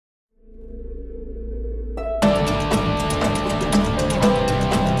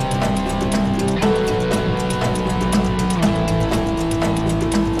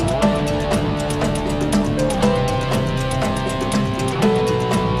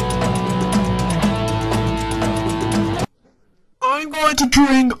going to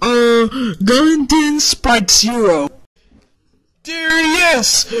drink Gelatin Sprite Zero. Dear,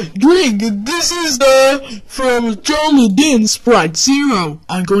 yes, drink. This is from Gelatin Sprite Zero.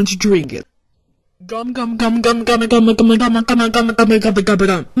 I'm going to drink it. Gum gum gum gum gum gum gum gum gum gum gum gum gum gum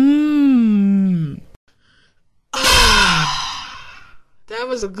gum. Mmm. That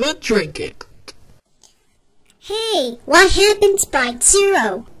was a good drinking. Hey, what happened, Sprite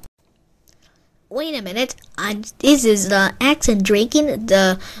Zero? Wait a minute, this is the accent drinking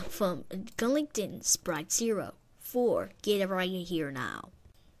from Gelatin Sprite Zero. 4, get it right here now.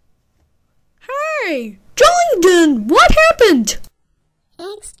 Hey, Gelatin, what happened?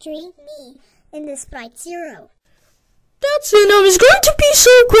 X drink me in the Sprite Zero. That's it, I was going to be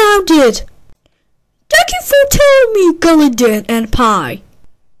so grounded. Thank you for telling me, Gelatin and Pie.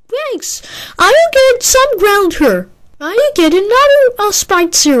 Thanks, I will get some ground here. I will get another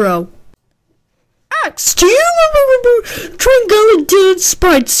Sprite Zero. X, do you remember drink Gelatin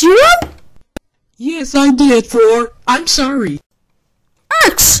Sprite Zero? Yes, I did, 4. I'm sorry.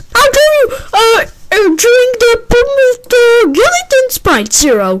 X, how do you drink the Gelatin Sprite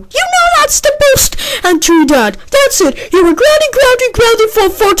Zero? You know that's the best answer, Dad. That's it. You were grounded for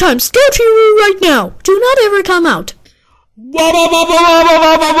 4 times. Go to your room right now. Do not ever come out. Thank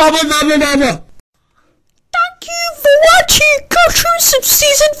you for watching Cartoons of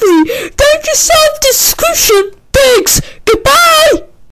Season 3. Thank you, self-description. Thanks. Goodbye.